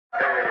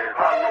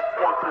Hey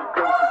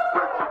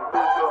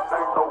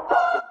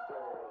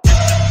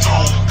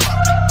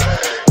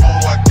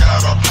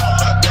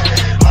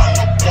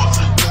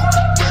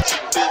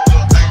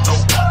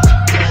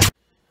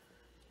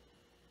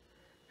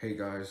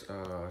guys,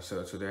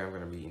 so today I'm going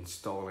to be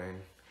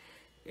installing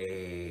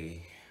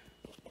a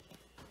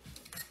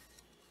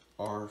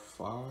R5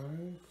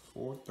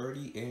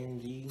 430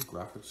 AMD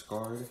graphics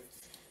card.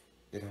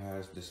 It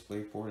has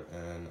DisplayPort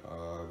and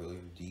I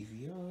believe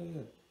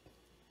DVI.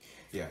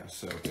 Yeah,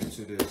 so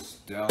into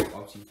this Dell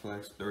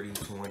optiplex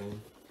 3020,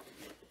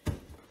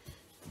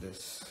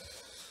 this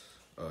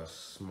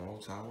small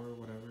tower,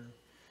 whatever.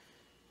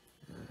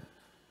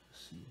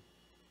 Let's see,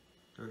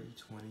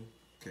 3020.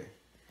 Okay,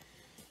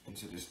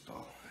 into this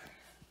doll.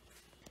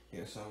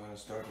 Yeah, so I'm gonna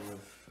start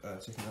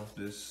with taking off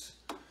this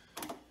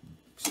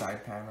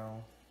side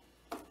panel.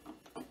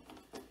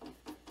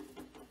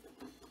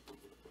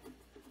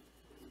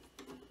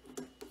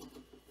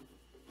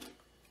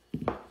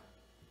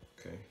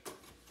 Okay.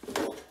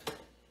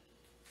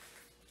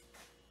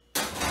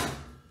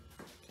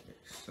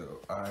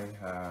 So I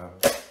have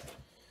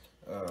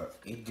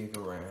 8 gig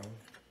of RAM.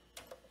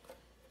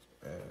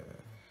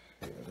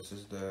 Yeah, this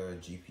is the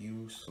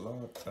GPU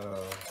slot.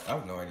 I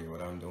have no idea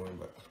what I'm doing,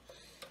 but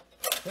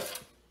yeah,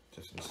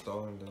 just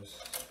installing this.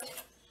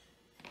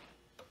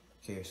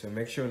 Okay, so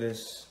make sure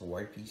this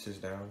white piece is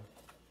down.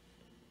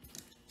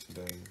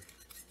 Then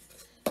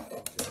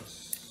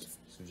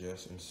just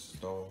suggest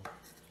install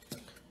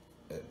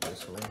it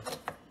this way.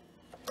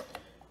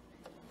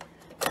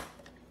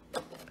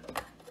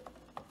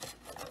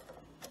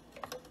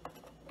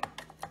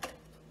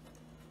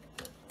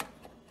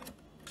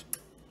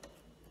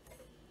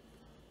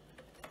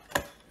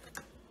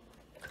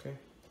 Okay.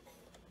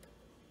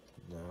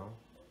 Now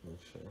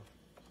make sure.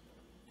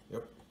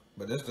 Yep.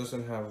 But this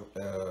doesn't have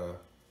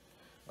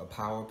a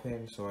power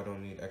pin, so I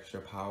don't need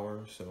extra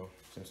power. So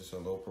since it's a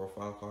low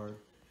profile card,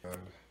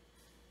 and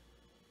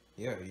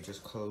yeah, you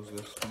just close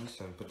this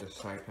piece and put the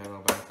side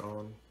panel back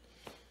on,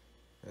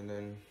 and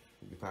then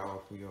you power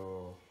up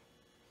your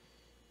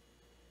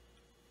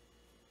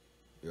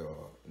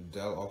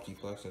Dell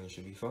optiplex, and it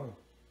should be fine.